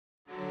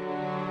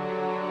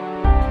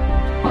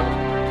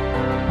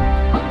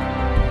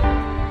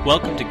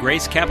Welcome to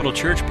Grace Capital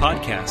Church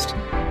Podcast,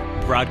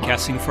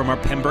 broadcasting from our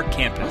Pembroke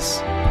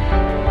campus.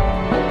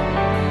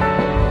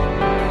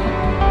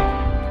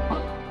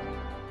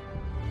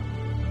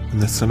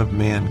 When the Son of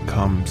Man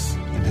comes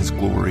in his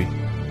glory,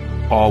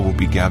 all will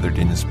be gathered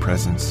in his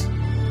presence,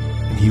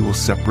 and he will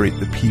separate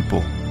the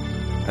people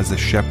as a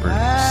shepherd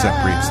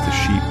separates the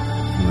sheep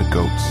from the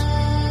goats.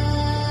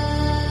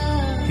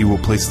 He will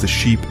place the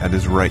sheep at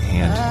his right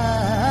hand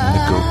and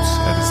the goats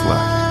at his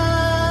left.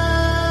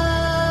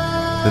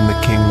 Then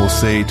the king will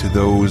say to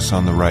those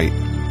on the right,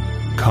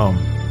 "Come,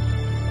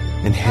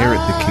 inherit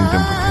the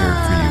kingdom prepared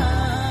for you.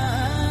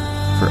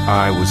 For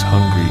I was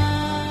hungry,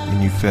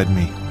 and you fed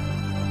me.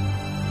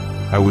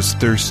 I was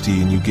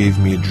thirsty, and you gave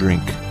me a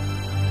drink.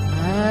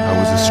 I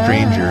was a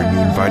stranger, and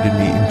you invited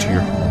me into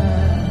your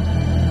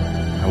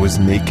home. I was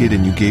naked,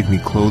 and you gave me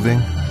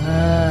clothing.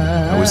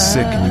 I was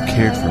sick, and you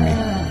cared for me.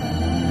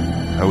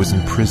 I was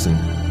in prison,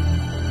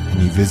 and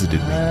you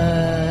visited me."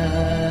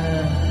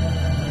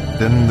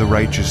 Then the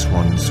righteous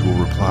ones will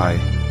reply,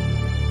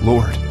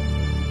 "Lord,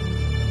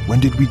 when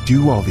did we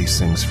do all these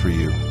things for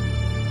you?"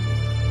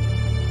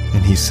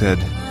 And he said,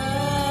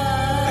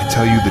 "I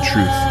tell you the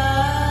truth.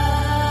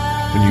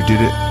 When you did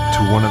it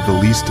to one of the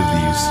least of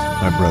these,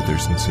 my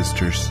brothers and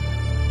sisters,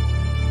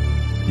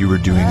 you were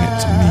doing it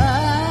to me."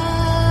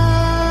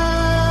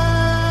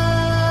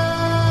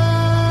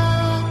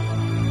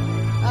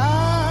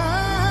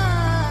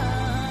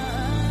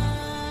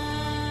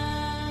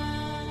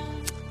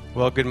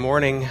 Well, good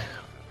morning.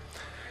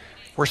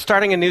 We're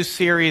starting a new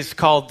series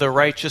called The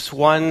Righteous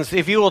Ones.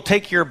 If you will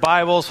take your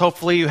Bibles,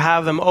 hopefully you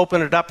have them,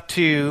 open it up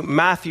to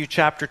Matthew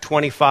chapter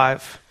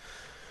 25.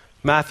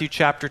 Matthew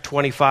chapter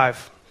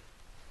 25.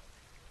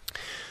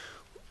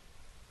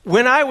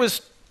 When I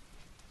was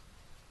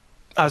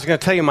going to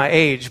tell you my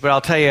age,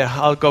 but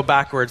I'll go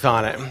backwards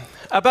on it.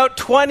 About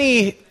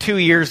 22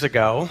 years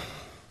ago,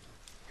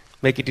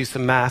 make you do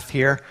some math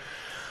here,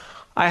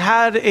 I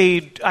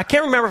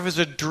can't remember if it was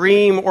a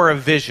dream or a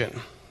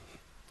vision,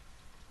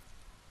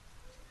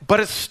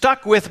 but it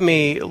stuck with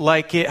me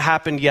like it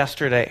happened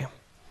yesterday.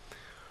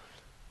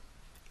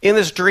 In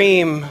this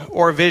dream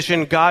or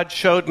vision, God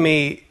showed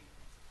me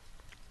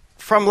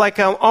from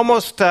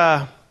almost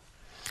an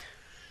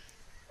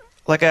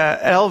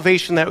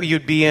elevation that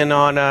you'd be in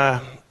on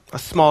a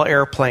small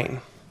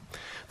airplane,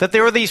 that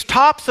there were these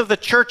tops of the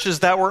churches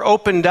that were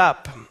opened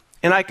up,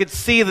 and I could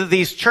see that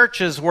these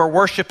churches were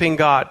worshiping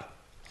God,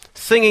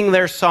 singing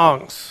their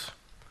songs.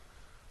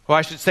 Well,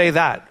 I should say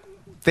that.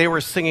 They were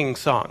singing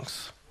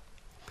songs.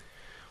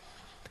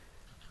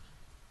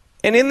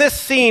 And in this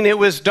scene, it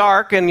was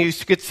dark, and you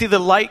could see the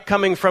light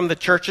coming from the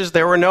churches.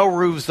 There were no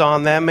roofs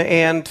on them,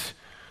 and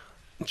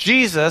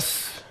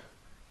Jesus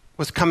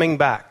was coming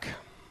back.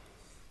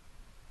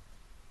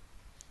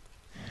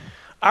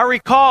 I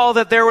recall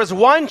that there was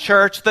one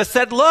church that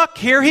said, "Look,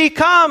 here he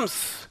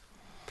comes."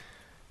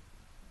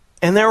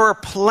 And there were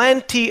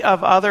plenty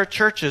of other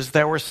churches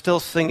that were still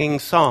singing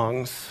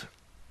songs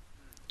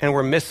and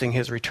were missing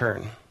his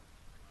return.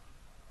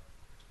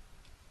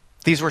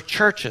 These were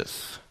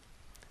churches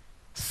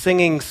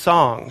singing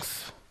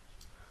songs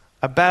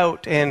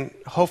about and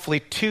hopefully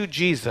to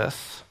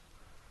Jesus,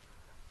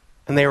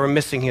 and they were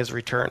missing his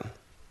return.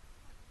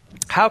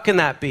 How can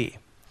that be?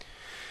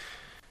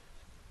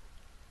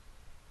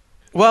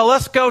 Well,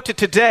 let's go to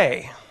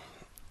today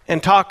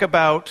and talk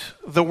about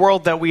the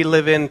world that we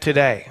live in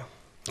today.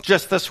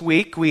 Just this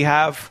week,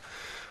 we're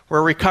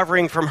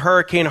recovering from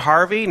Hurricane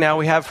Harvey. Now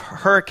we have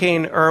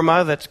Hurricane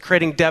Irma that's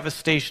creating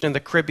devastation in the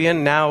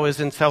Caribbean, now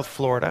is in South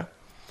Florida.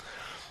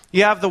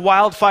 You have the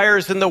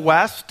wildfires in the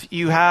West.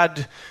 You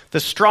had the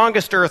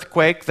strongest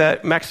earthquake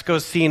that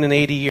Mexico's seen in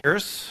 80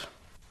 years.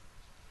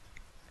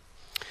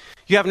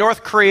 You have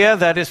North Korea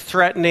that is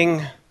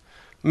threatening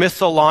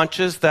missile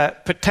launches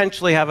that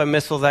potentially have a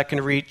missile that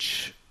can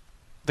reach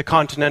the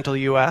continental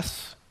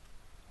U.S.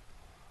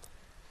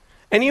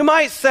 And you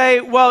might say,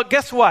 well,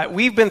 guess what?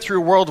 We've been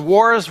through world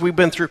wars, we've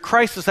been through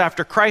crisis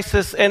after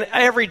crisis, and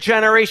every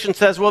generation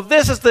says, well,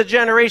 this is the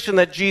generation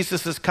that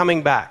Jesus is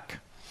coming back.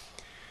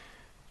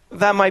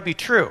 That might be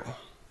true,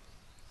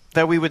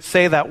 that we would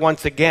say that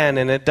once again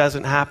and it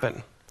doesn't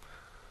happen.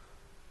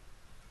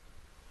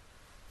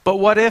 But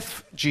what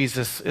if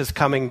Jesus is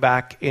coming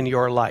back in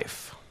your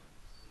life?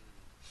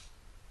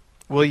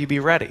 Will you be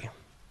ready?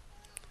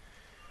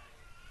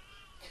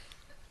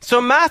 So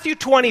Matthew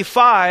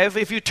 25,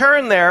 if you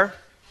turn there,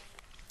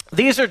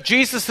 these are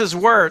Jesus'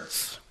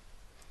 words.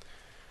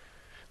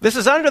 This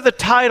is under the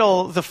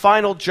title, The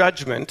Final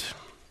Judgment.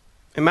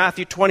 In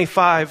Matthew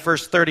 25,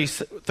 verse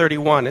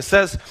 31, it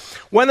says,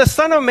 "When the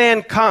Son of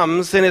Man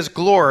comes in his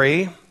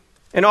glory,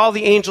 and all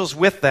the angels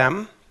with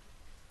them,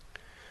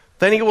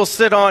 then he will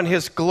sit on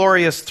his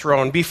glorious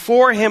throne.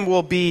 Before him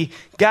will be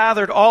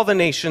gathered all the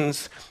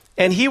nations,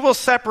 and he will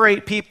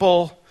separate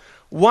people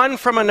one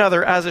from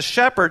another as a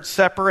shepherd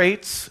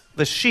separates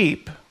the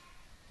sheep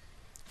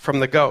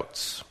from the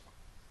goats.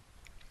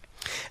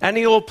 And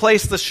he will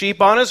place the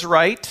sheep on his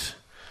right,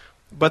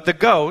 but the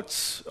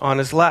goats on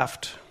his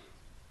left.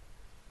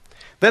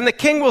 Then the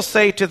king will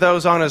say to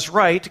those on his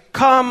right,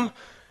 'Come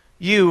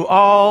You,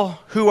 all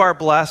who are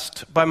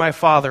blessed by my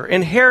Father,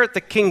 inherit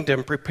the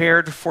kingdom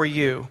prepared for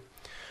you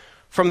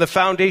from the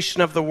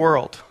foundation of the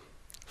world.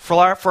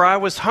 For I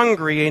was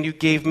hungry, and you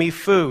gave me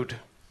food.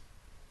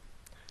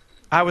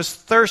 I was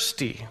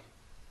thirsty,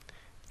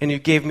 and you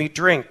gave me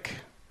drink.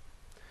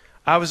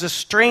 I was a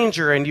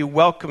stranger, and you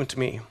welcomed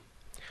me.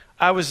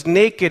 I was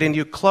naked, and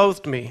you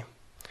clothed me.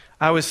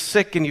 I was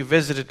sick, and you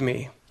visited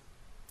me.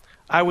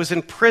 I was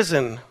in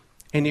prison,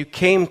 and you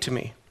came to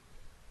me.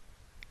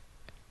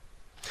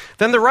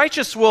 Then the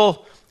righteous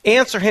will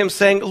answer him,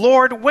 saying,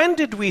 Lord, when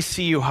did we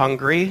see you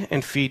hungry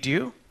and feed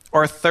you,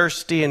 or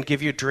thirsty and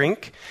give you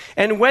drink?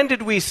 And when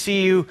did we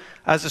see you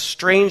as a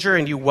stranger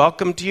and you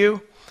welcomed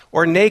you,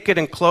 or naked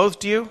and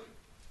clothed you?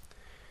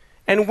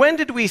 And when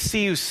did we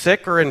see you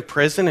sick or in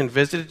prison and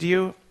visited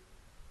you?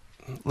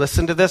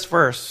 Listen to this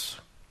verse.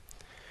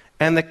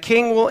 And the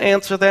king will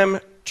answer them,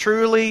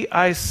 truly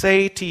I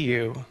say to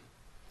you,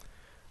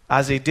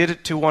 as he did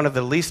it to one of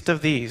the least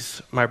of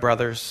these, my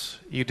brothers,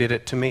 you did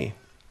it to me.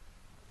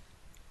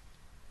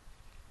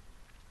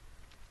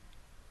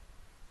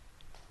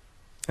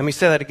 Let me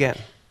say that again.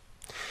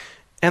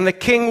 And the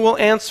king will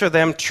answer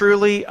them,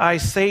 truly I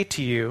say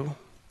to you,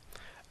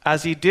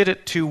 as he did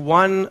it to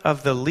one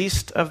of the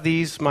least of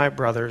these, my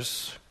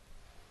brothers,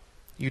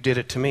 you did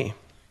it to me.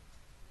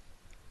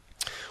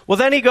 Well,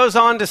 then he goes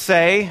on to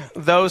say,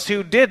 those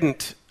who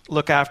didn't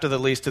look after the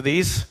least of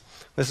these,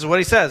 this is what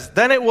he says.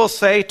 Then it will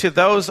say to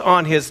those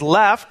on his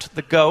left,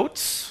 the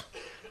goats,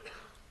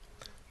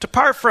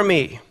 depart from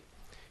me,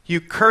 you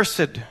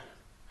cursed,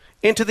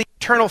 into the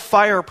eternal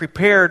fire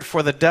prepared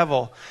for the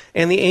devil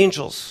and the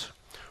angels.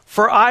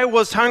 For I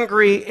was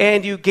hungry,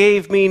 and you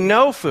gave me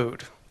no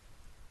food.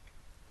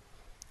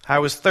 I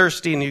was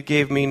thirsty, and you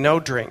gave me no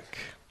drink.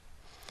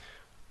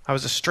 I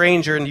was a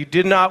stranger, and you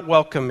did not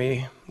welcome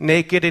me.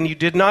 Naked, and you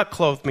did not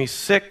clothe me.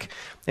 Sick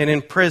and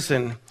in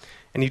prison,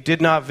 and you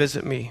did not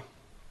visit me.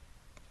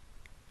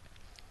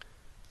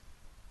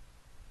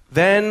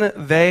 Then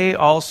they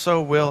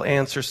also will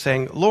answer,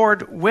 saying,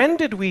 Lord, when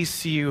did we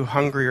see you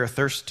hungry or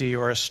thirsty,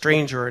 or a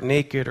stranger, or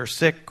naked, or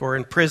sick, or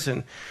in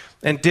prison,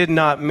 and did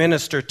not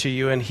minister to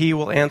you? And he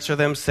will answer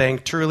them, saying,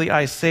 truly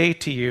I say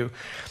to you,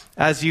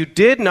 as you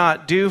did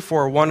not do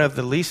for one of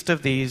the least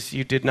of these,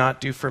 you did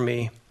not do for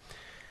me.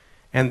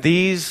 And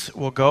these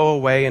will go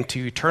away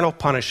into eternal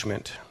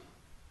punishment,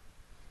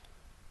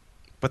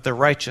 but the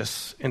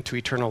righteous into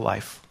eternal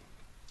life.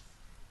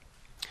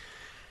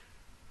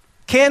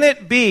 Can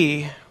it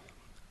be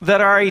that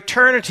our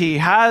eternity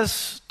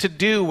has to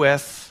do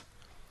with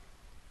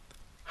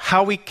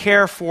how we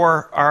care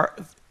for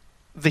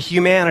the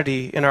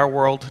humanity in our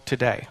world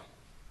today?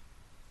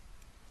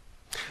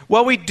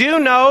 Well, we do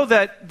know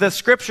that the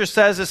scripture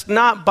says it's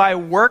not by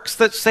works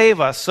that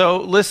save us, so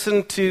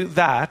listen to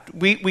that.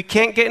 We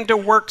can't get into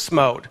works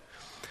mode.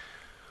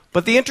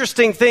 But the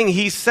interesting thing,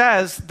 he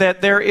says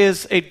that there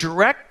is a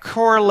direct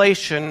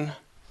correlation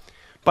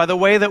by the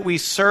way that we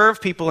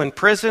serve people in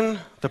prison,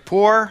 the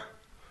poor,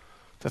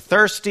 the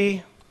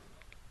thirsty.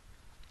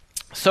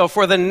 So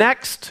for the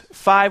next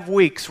 5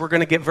 weeks, we're going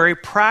to get very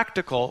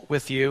practical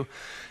with you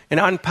and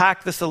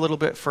unpack this a little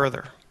bit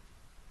further.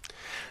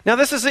 Now,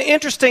 this is an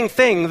interesting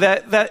thing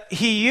that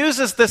he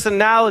uses this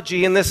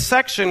analogy in this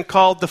section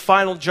called the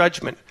final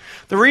judgment.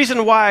 The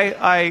reason why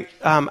I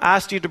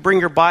asked you to bring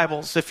your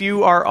Bibles, if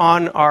you are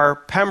on our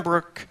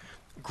Pembroke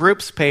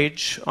groups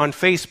page on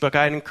Facebook,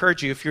 I'd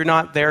encourage you, if you're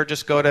not there,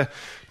 just go to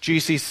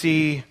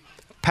GCC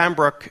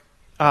Pembroke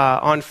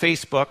on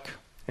Facebook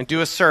and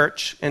do a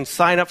search and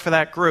sign up for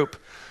that group.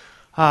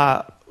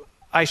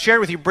 I shared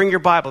with you, bring your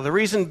Bible. The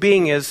reason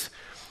being is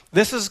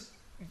this is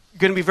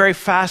going to be very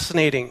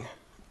fascinating,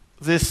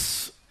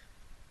 this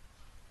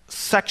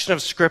section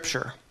of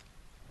Scripture.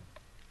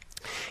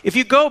 If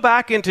you go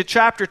back into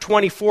chapter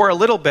 24 a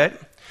little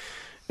bit,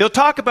 it'll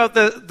talk about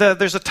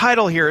there's a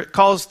title here. It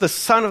calls the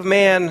Son of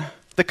Man,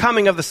 the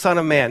coming of the Son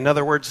of Man. In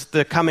other words,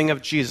 the coming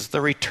of Jesus,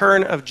 the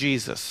return of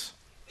Jesus.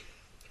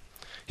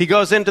 He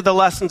goes into the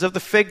lessons of the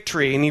fig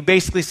tree, and he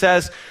basically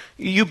says,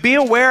 you be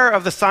aware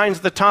of the signs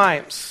of the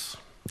times.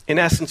 In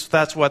essence,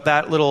 that's what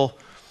that little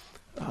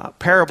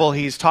parable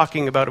he's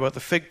talking about the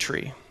fig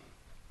tree.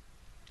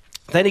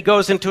 Then he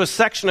goes into a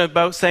section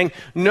about saying,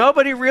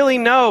 nobody really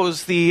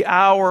knows the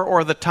hour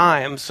or the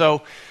time.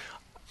 So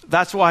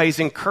that's why he's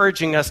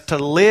encouraging us to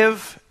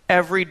live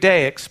every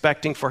day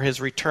expecting for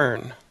his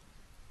return.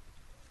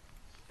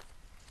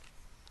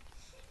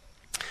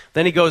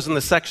 Then he goes in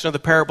the section of the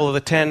parable of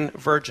the 10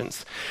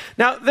 virgins.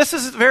 Now, this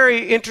is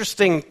very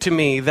interesting to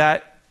me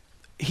that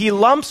he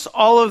lumps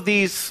all of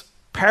these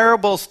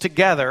parables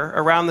together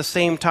around the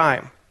same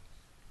time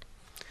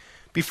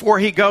before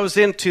he goes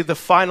into the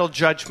final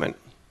judgment.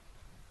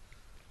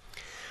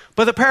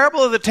 But the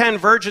parable of the 10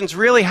 virgins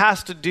really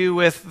has to do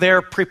with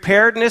their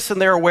preparedness and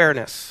their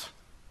awareness.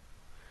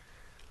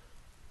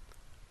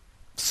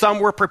 Some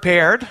were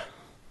prepared,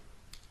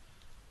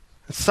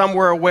 and some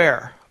were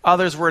aware.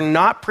 Others were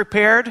not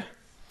prepared,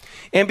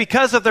 and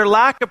because of their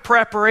lack of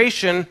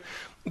preparation,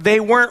 they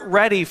weren't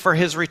ready for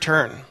his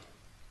return.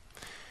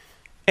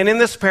 And in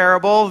this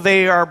parable,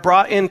 they are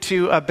brought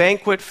into a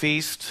banquet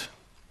feast,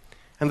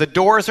 and the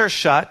doors are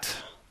shut.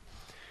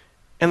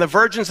 And the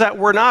virgins that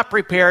were not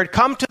prepared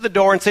come to the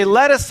door and say,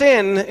 "Let us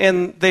in."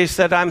 And they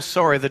said, "I'm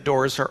sorry, the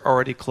doors are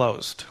already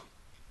closed."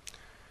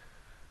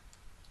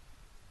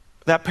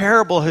 That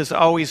parable has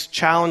always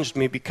challenged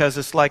me because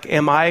it's like,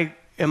 am I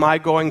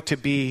going to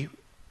be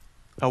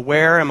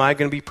aware? Am I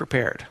going to be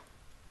prepared?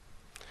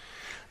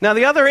 Now,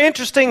 the other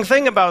interesting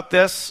thing about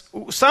this,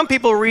 some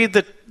people read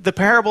the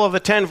parable of the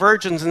 10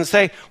 virgins and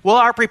say, well,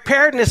 our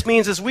preparedness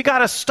means is we got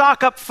to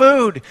stock up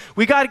food.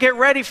 We got to get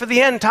ready for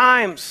the end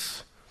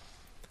times.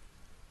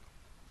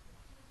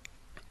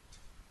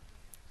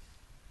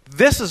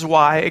 This is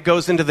why it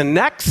goes into the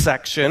next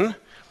section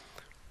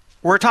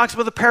where it talks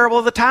about the parable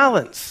of the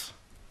talents.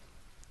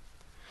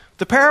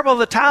 The parable of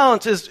the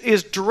talents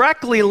is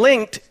directly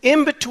linked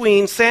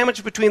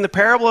sandwiched between the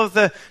parable of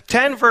the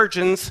 10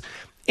 virgins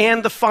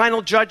and the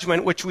final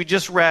judgment, which we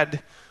just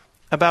read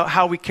about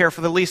how we care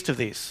for the least of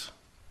these.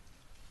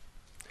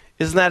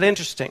 Isn't that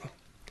interesting?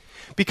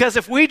 Because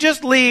if we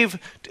just leave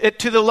it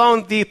to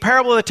the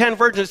parable of the 10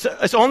 virgins,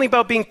 it's only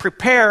about being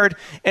prepared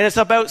and it's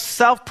about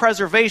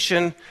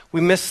self-preservation,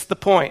 we miss the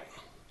point.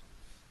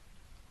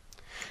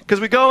 Because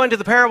we go into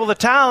the parable of the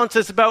talents,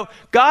 it's about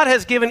God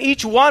has given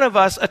each one of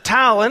us a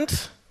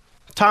talent,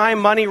 time,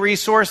 money,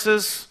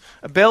 resources,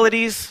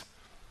 abilities.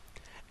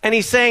 And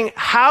he's saying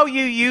how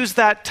you use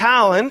that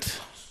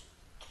talent,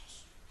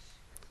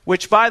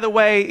 which, by the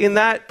way, in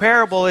that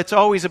parable, it's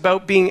always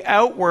about being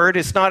outward.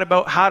 It's not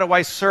about how do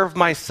I serve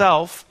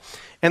myself.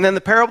 And then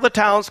the parable of the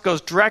talents goes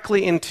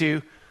directly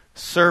into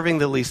serving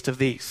the least of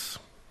these.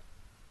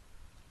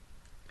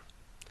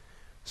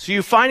 So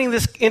you're finding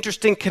this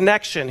interesting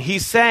connection.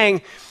 He's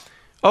saying,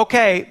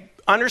 okay,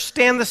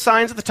 understand the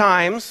signs of the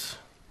times,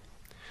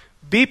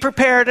 be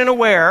prepared and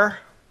aware,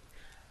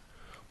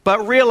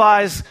 but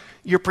realize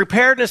your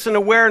preparedness and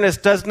awareness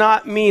does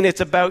not mean it's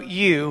about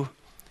you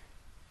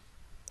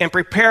and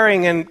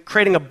preparing and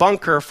creating a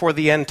bunker for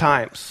the end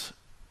times.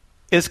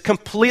 It's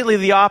completely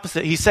the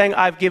opposite. He's saying,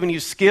 I've given you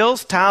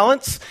skills,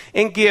 talents,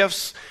 and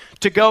gifts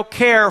to go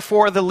care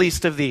for the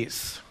least of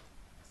these.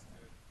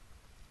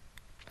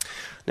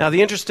 Now,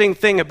 the interesting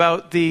thing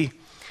about the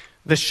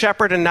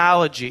shepherd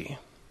analogy,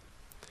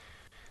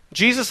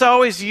 Jesus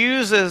always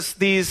uses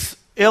these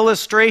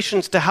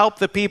illustrations to help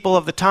the people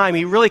of the time.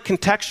 He really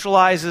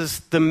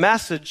contextualizes the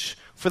message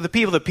for the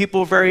people. The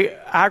people were very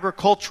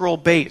agricultural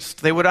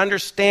based. They would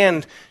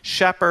understand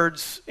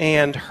shepherds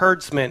and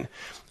herdsmen.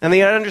 And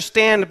they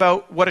understand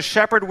about what a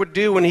shepherd would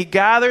do when he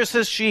gathers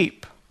his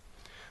sheep.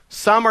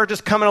 Some are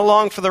just coming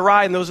along for the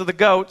ride, and those are the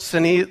goats.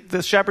 And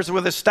the shepherds are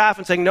with his staff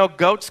and saying, no,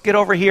 goats, get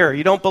over here.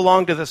 You don't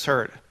belong to this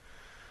herd.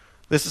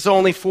 This is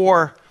only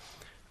for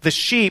the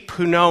sheep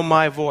who know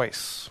my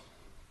voice.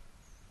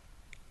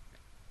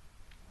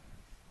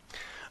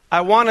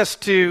 I want us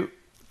to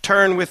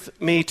turn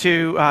with me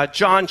to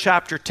John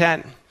chapter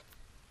 10.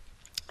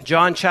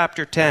 John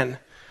chapter 10,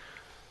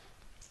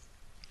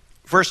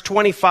 verse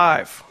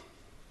 25.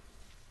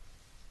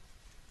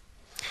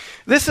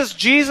 This is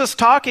Jesus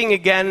talking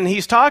again, and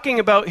he's talking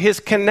about his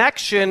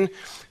connection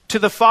to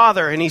the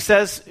Father. And he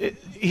says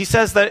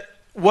that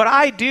what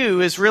I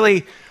do is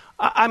really,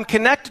 I'm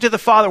connected to the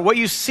Father. What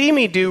you see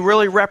me do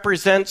really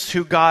represents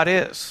who God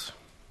is.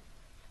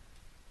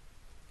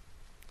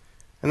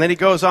 And then he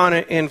goes on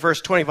in verse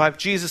 25.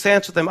 Jesus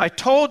answered them, I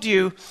told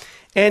you,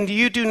 and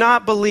you do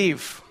not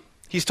believe.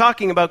 He's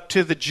talking about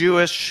to the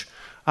Jewish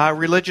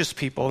religious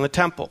people in the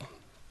temple.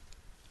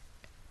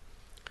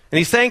 And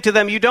he's saying to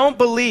them, you don't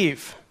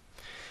believe.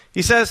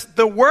 He says,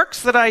 the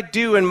works that I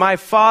do in my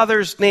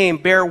Father's name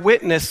bear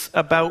witness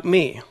about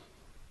me.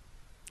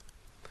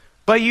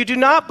 But you do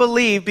not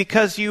believe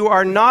because you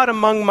are not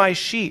among my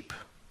sheep.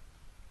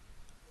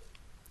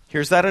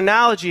 Here's that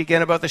analogy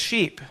again about the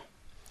sheep.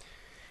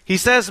 He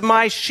says,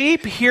 my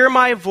sheep hear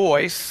my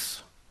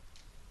voice,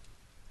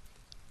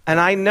 and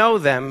I know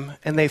them,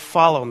 and they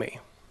follow me.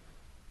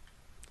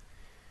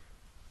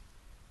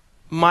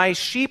 My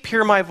sheep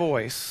hear my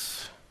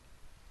voice.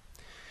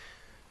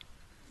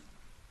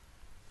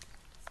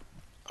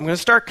 I'm going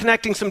to start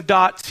connecting some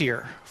dots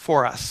here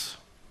for us.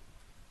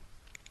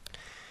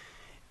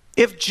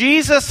 If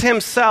Jesus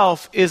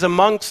himself is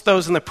amongst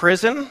those in the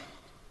prison,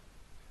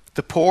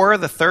 the poor,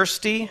 the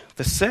thirsty,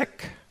 the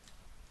sick,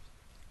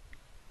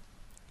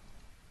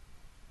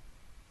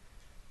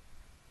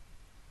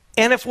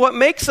 and if what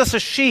makes us a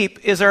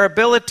sheep is our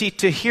ability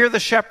to hear the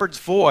shepherd's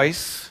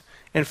voice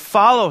and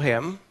follow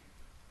him,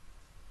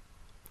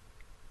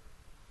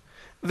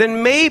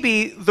 then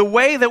maybe the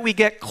way that we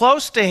get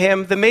close to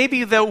him,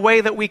 maybe the way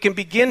that we can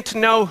begin to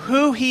know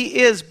who he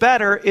is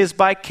better is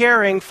by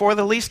caring for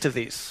the least of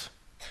these.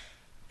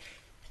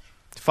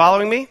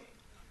 Following me?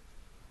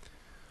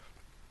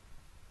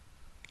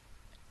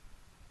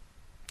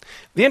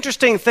 The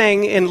interesting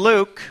thing in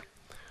Luke,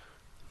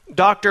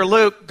 Dr.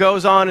 Luke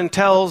goes on and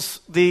tells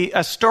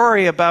a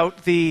story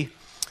about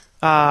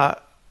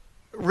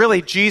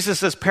really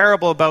Jesus'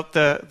 parable about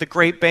the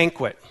great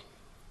banquet.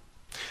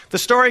 The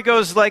story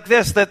goes like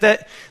this,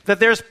 that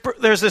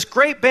there's this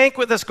great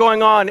banquet that's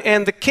going on,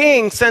 and the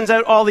king sends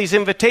out all these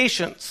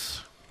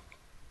invitations.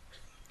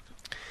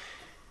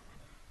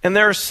 And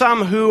there are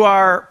some who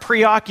are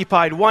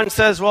preoccupied. One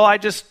says, well, I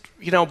just,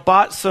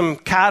 bought some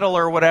cattle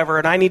or whatever,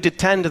 and I need to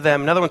tend to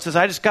them. Another one says,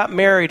 I just got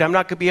married. I'm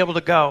not going to be able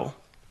to go.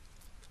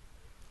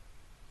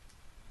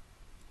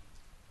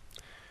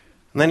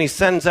 And then he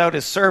sends out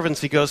his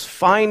servants. He goes,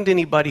 find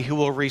anybody who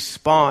will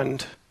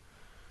respond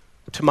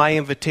to my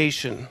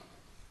invitation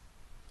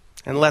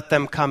and let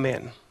them come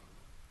in.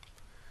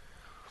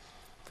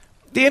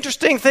 The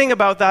interesting thing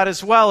about that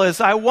as well is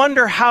I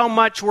wonder how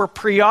much we're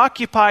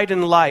preoccupied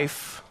in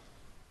life,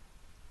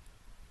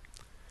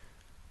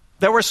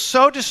 that we're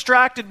so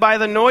distracted by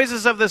the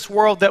noises of this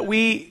world that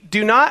we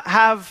do not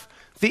have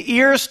the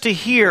ears to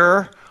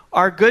hear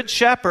our good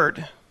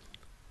shepherd,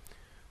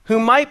 who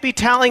might be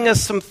telling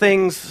us some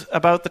things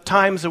about the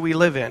times that we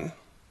live in.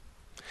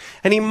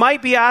 And he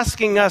might be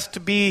asking us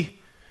to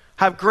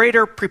have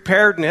greater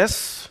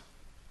preparedness.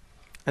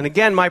 And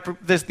again,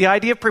 the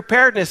idea of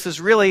preparedness is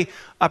really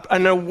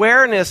an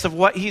awareness of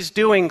what he's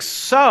doing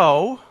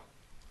so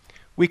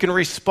we can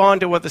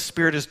respond to what the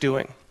Spirit is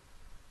doing.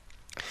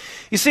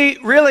 You see,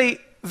 really,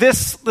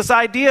 this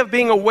idea of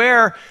being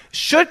aware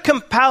should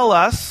compel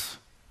us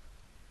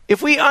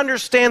if we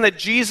understand that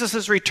Jesus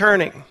is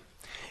returning.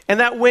 And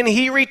that when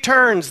he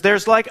returns,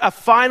 there's like a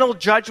final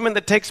judgment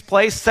that takes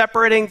place,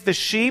 separating the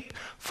sheep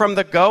from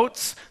the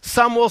goats.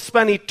 Some will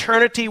spend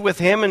eternity with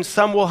him, and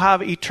some will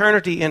have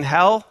eternity in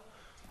hell.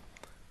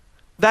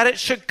 That it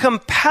should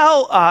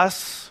compel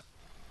us,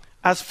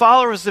 as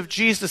followers of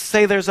Jesus,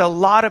 say there's a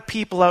lot of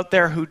people out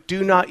there who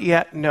do not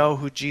yet know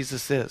who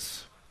Jesus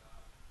is.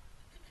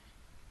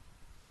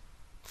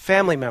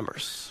 Family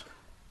members,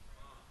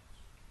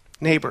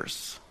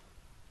 neighbors,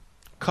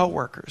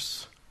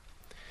 co-workers.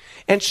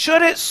 And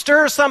should it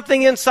stir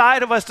something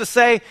inside of us to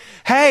say,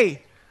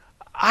 hey,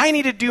 I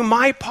need to do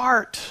my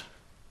part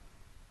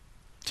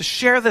to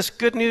share this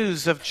good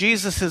news of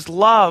Jesus'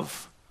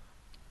 love.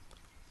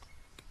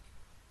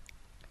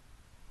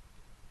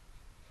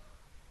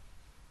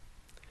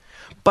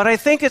 But I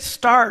think it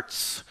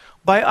starts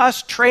by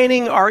us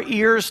training our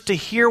ears to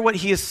hear what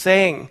he is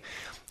saying.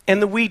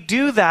 And we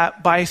do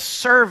that by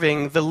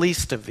serving the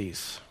least of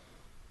these.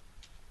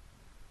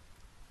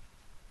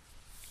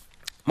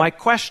 My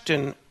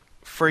question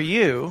for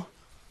you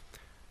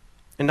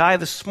and I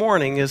this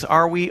morning is,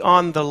 are we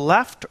on the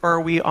left or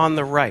are we on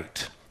the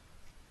right?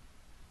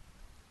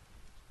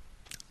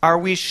 Are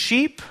we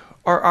sheep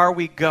or are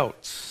we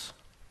goats?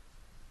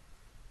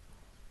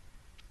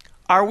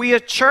 Are we a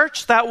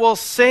church that will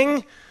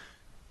sing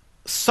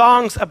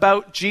songs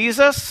about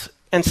Jesus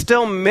and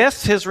still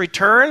miss his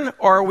return?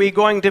 Or are we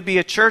going to be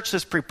a church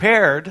that's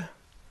prepared,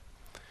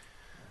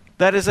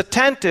 that is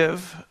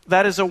attentive,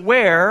 that is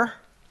aware,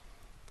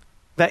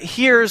 that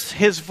hears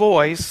his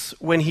voice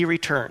when he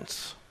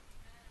returns?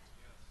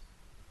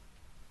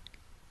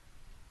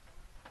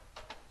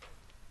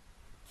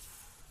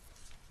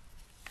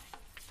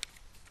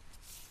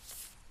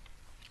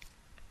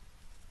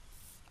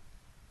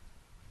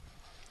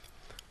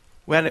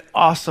 We had an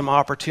awesome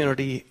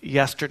opportunity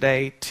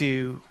yesterday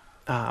to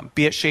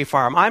be at Shea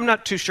Farm. I'm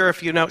not too sure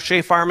if you know,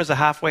 Shea Farm is a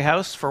halfway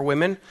house for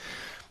women.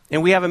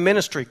 And we have a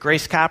ministry,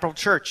 Grace Capital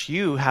Church.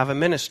 You have a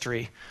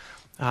ministry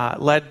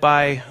led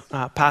by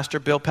Pastor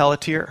Bill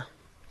Pelletier.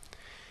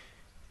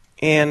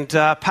 And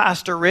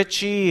Pastor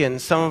Richie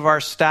and some of our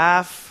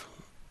staff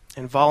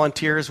and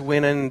volunteers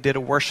went in and did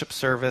a worship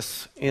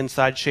service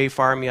inside Shea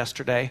Farm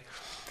yesterday.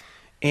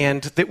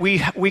 And that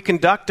we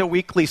conduct a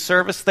weekly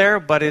service there,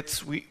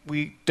 but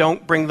we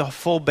don't bring the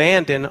full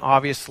band in,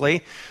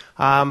 obviously.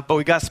 But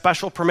we got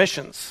special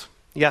permissions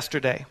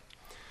yesterday.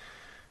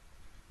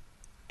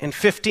 And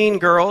 15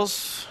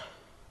 girls,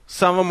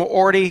 some of them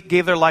already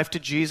gave their life to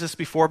Jesus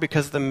before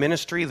because of the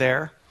ministry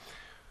there.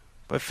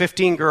 But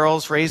 15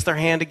 girls raised their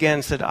hand again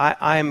and said,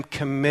 I am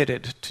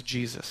committed to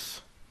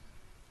Jesus.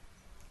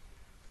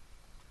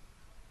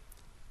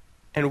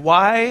 And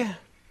why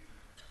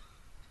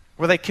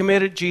were they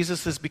committed to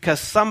Jesus is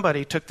because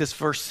somebody took this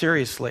verse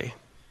seriously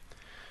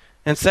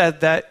and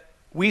said that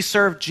we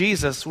serve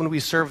Jesus when we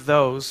serve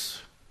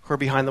those who are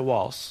behind the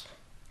walls.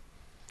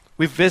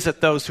 We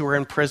visit those who are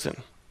in prison.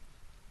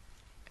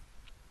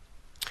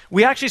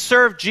 We actually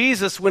serve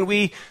Jesus when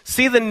we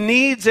see the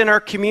needs in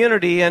our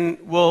community and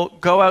we'll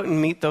go out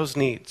and meet those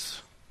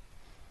needs.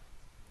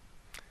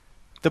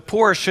 The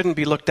poor shouldn't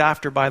be looked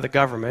after by the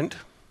government.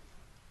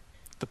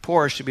 The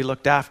poor should be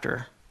looked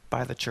after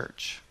by the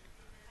church.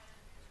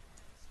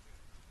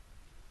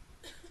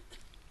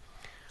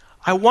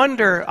 I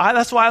wonder,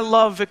 that's why I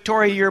love,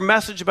 Victoria, your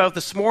message about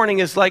this morning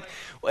is like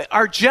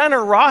our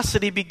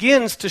generosity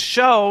begins to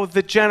show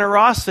the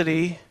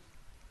generosity,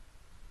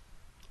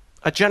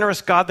 a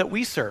generous God that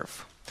we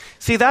serve.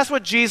 See, that's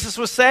what Jesus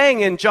was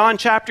saying in John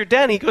chapter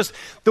 10. He goes,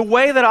 the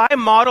way that I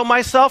model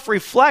myself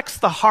reflects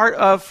the heart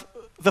of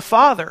the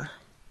Father.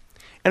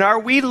 And are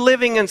we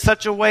living in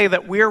such a way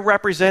that we're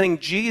representing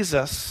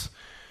Jesus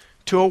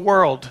to a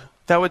world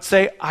that would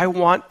say, I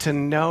want to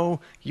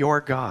know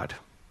your God?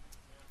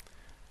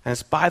 And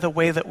it's by the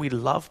way that we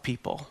love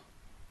people.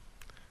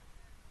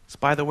 It's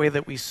by the way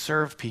that we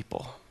serve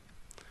people.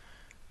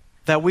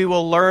 That we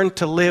will learn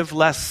to live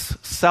less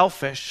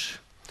selfish,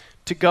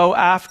 to go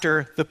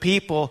after the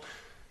people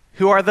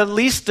who are the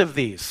least of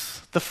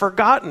these, the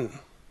forgotten.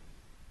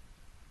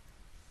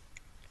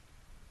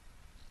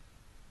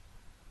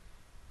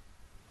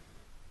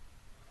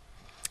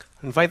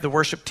 I invite the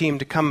worship team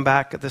to come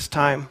back at this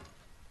time.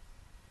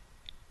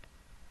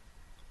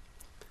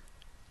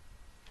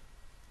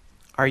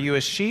 Are you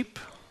a sheep?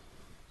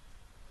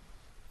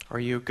 Or are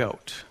you a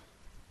goat?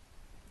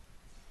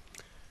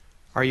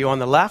 Are you on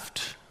the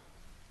left?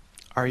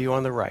 Are you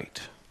on the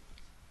right?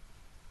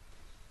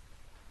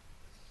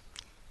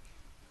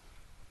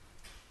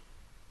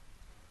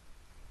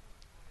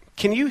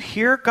 Can you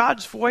hear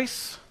God's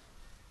voice?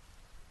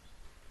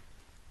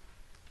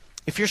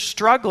 If you're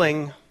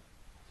struggling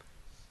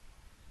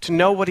to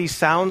know what he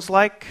sounds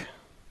like,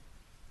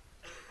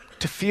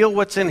 to feel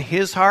what's in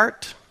his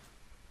heart,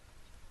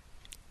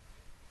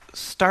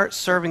 start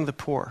serving the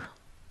poor.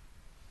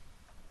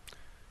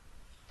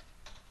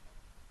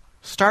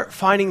 Start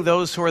finding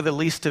those who are the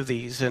least of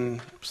these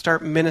and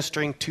start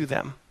ministering to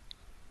them.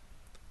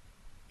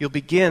 You'll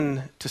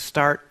begin to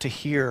start to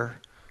hear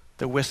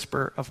the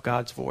whisper of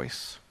God's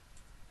voice.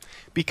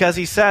 Because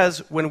he says,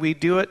 when we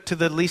do it to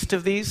the least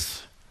of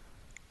these,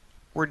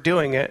 we're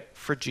doing it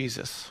for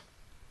Jesus.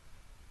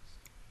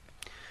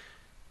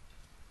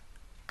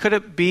 Could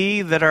it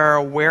be that our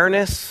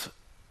awareness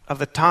of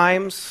the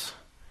times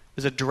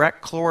is a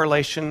direct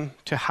correlation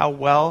to how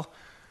well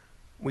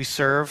we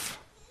serve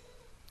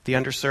the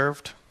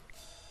underserved?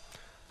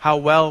 How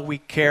well we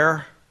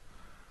care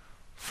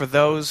for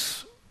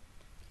those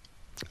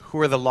who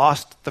are the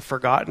lost, the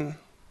forgotten?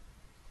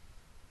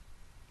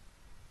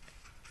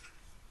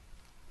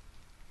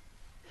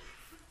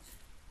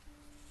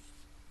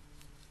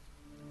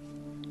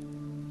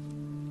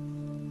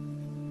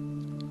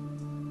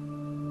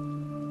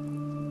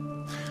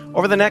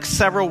 Over the next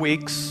several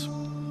weeks,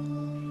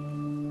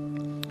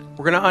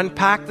 we're going to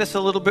unpack this a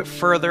little bit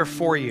further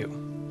for you.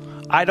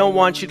 I don't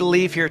want you to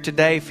leave here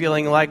today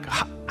feeling like,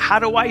 how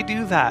do I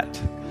do that?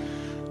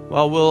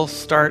 Well, we'll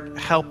start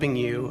helping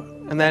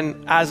you. And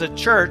then as a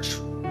church,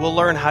 we'll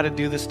learn how to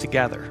do this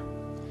together.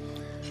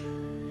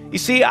 You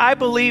see, I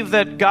believe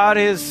that God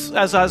is,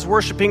 as I was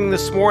worshiping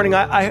this morning,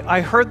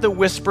 I heard the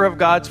whisper of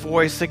God's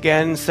voice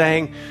again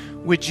saying,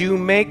 would you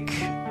make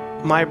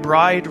my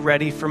bride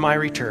ready for my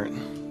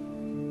return?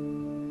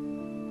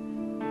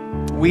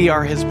 We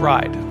are his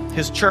bride.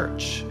 His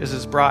church is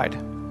his bride.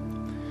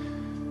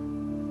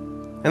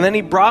 And then he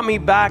brought me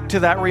back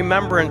to that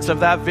remembrance of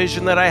that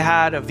vision that I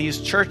had of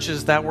these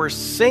churches that were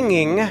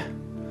singing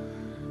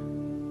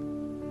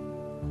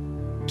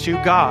to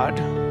God,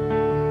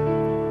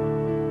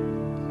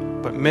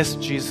 but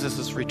missed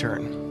Jesus'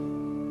 return.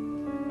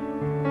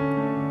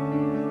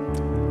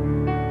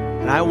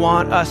 And I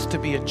want us to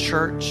be a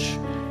church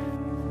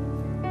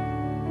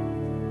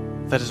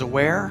that is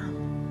aware,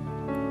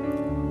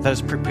 that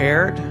is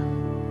prepared,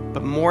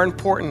 but more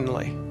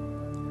importantly,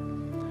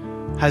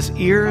 has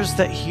ears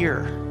that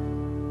hear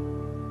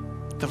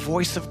the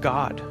voice of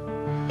God,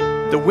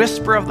 the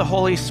whisper of the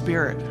Holy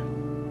Spirit.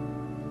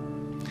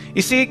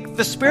 You see,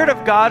 the Spirit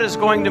of God is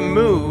going to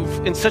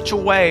move in such a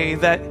way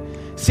that,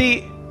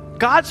 see,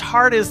 God's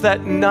heart is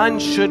that none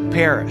should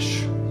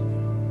perish.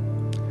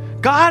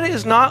 God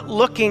is not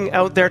looking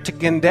out there to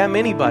condemn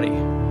anybody.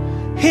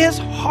 His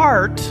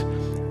heart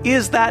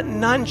is that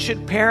none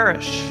should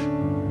perish.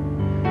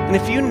 And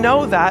if you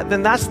know that,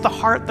 then that's the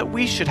heart that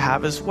we should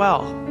have as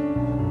well.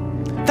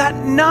 That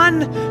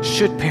none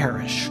should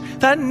perish.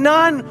 That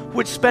none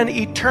would spend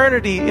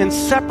eternity in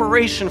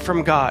separation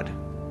from God,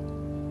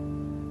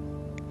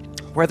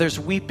 where there's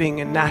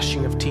weeping and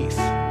gnashing of teeth.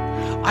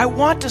 I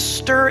want to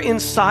stir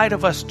inside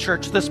of us,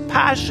 church, this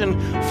passion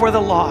for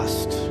the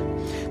lost,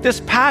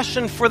 this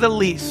passion for the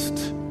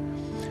least,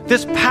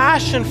 this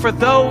passion for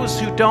those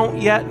who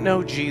don't yet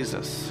know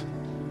Jesus.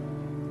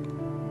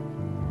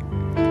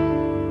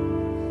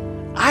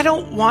 I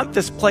don't want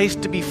this place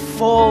to be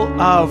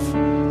full of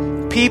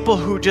people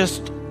who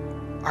just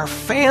are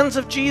fans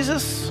of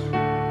Jesus.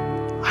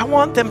 I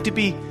want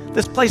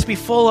this place to be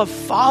full of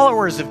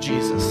followers of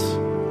Jesus.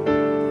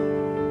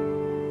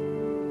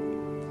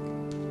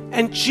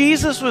 And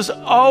Jesus was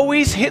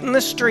always hitting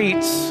the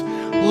streets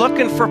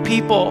looking for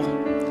people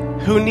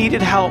who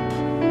needed help,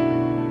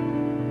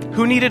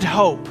 who needed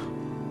hope,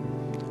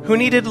 who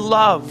needed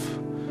love,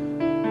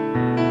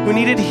 who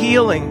needed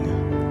healing,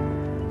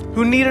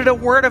 who needed a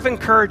word of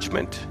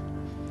encouragement,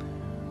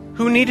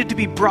 who needed to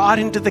be brought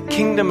into the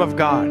kingdom of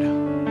God.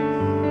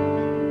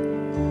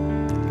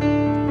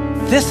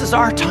 This is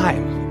our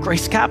time,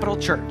 Grace Capital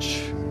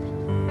Church.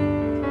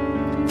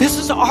 This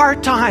is our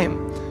time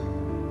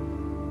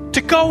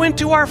to go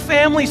into our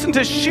families and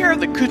to share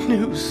the good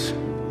news,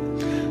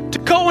 to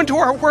go into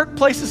our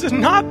workplaces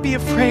and not be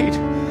afraid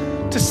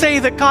to say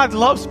that God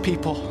loves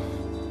people.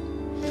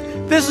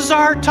 This is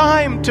our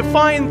time to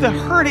find the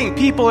hurting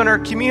people in our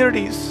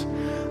communities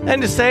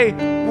and to say,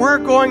 we're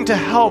going to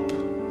help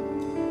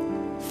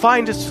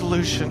find a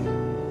solution.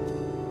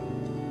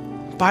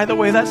 By the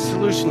way, that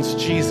solution's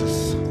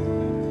Jesus.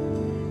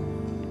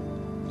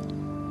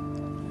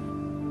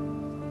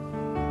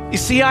 You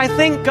see, I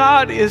think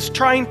God is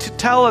trying to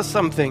tell us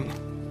something.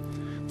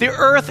 The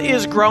earth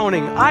is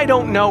groaning. I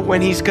don't know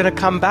when he's going to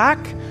come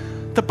back.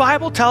 The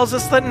Bible tells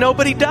us that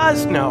nobody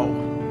does know.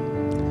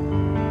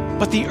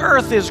 But the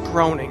earth is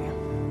groaning.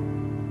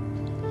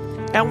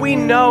 And we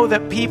know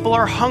that people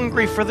are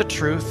hungry for the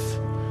truth.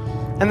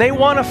 And they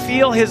want to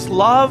feel his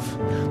love.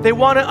 They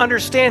want to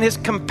understand his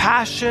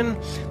compassion,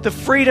 the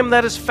freedom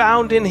that is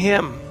found in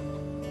him.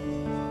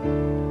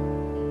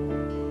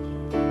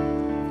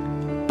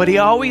 But he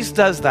always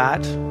does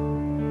that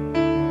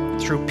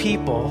through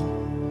people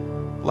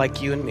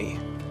like you and me.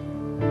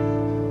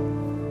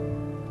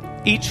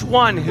 Each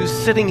one who's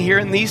sitting here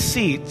in these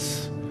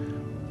seats,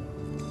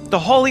 the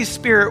Holy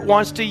Spirit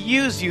wants to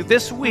use you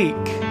this week.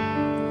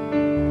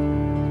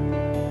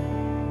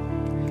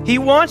 He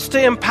wants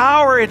to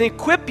empower and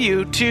equip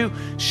you to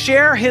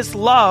share his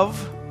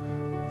love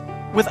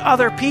with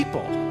other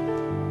people.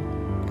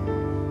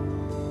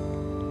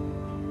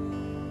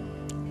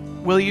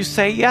 Will you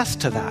say yes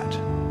to that?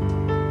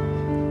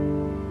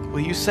 Will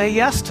you say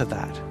yes to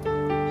that?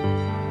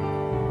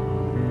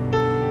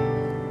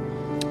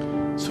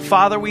 So,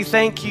 Father, we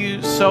thank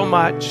you so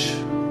much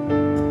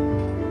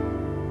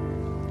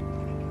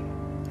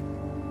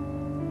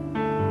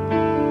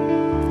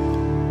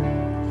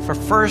for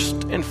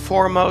first and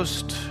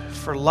foremost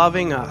for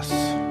loving us.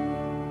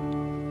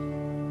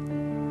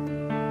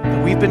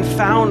 That we've been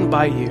found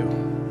by you.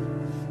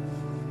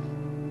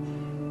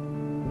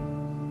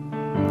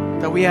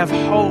 That we have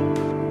hope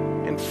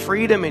and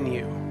freedom in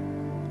you.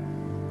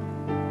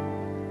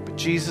 But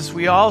Jesus,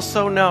 we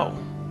also know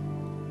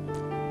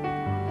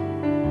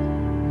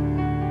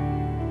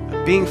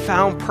that being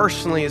found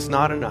personally is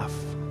not enough.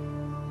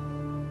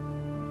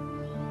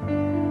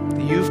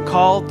 That you've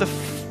called the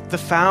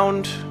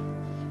found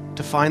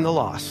to find the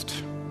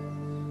lost.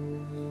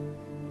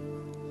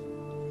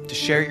 To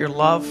share your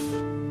love,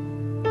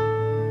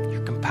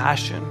 your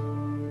compassion.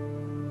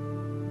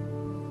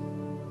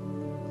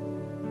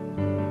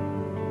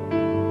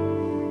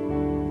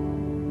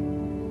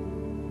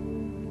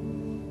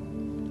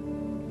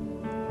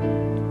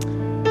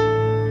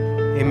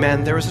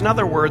 Amen. There was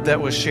another word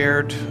that was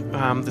shared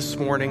this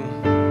morning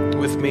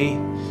with me.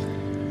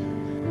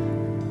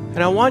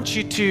 And I want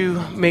you to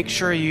make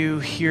sure you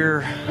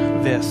hear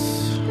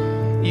this.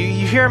 You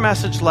hear a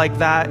message like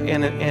that,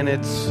 and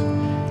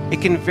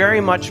it can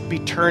very much be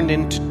turned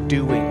into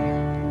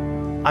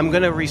doing. I'm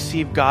going to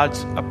receive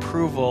God's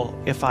approval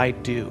if I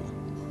do.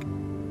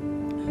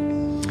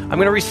 I'm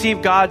going to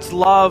receive God's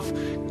love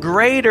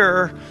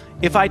greater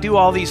if I do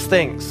all these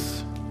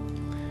things.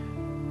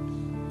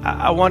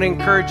 I want to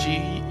encourage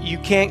you, you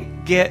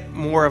can't get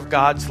more of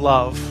God's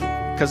love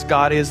because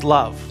God is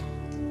love.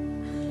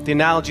 The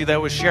analogy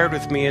that was shared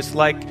with me is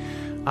like,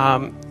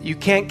 you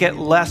can't get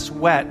less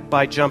wet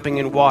by jumping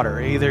in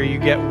water. Either you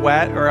get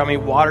wet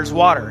water's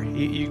water.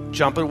 You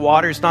jump in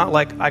water, it's not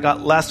like I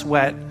got less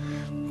wet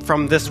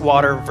from this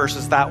water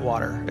versus that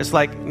water. It's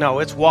like, no,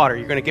 it's water.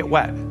 You're going to get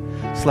wet.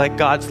 It's like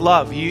God's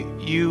love.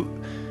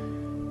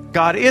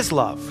 God is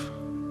love.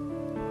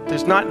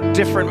 There's not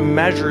different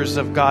measures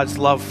of God's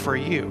love for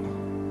you.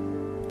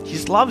 He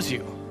loves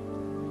you.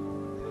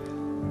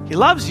 He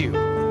loves you.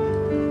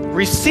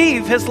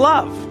 Receive his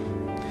love.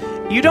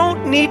 You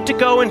don't need to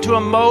go into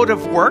a mode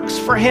of works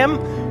for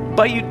him,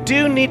 but you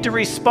do need to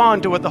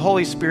respond to what the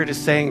Holy Spirit is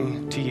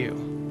saying to you.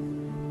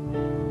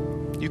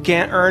 You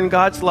can't earn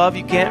God's love.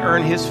 You can't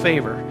earn his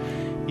favor.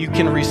 You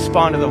can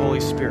respond to the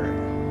Holy Spirit,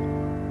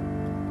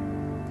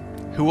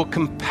 who will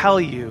compel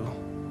you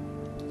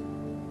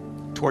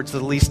towards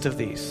the least of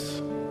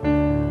these.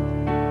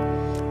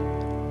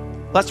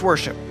 Let's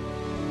worship.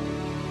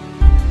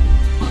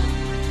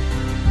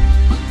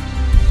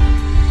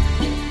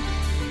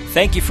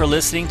 Thank you for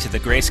listening to the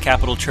Grace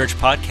Capital Church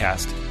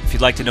podcast. If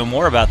you'd like to know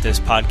more about this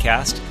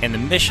podcast and the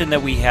mission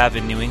that we have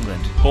in New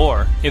England,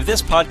 or if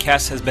this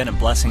podcast has been a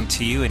blessing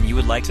to you and you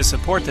would like to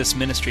support this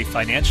ministry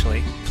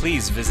financially,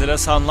 please visit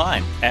us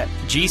online at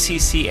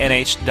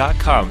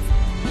gccnh.com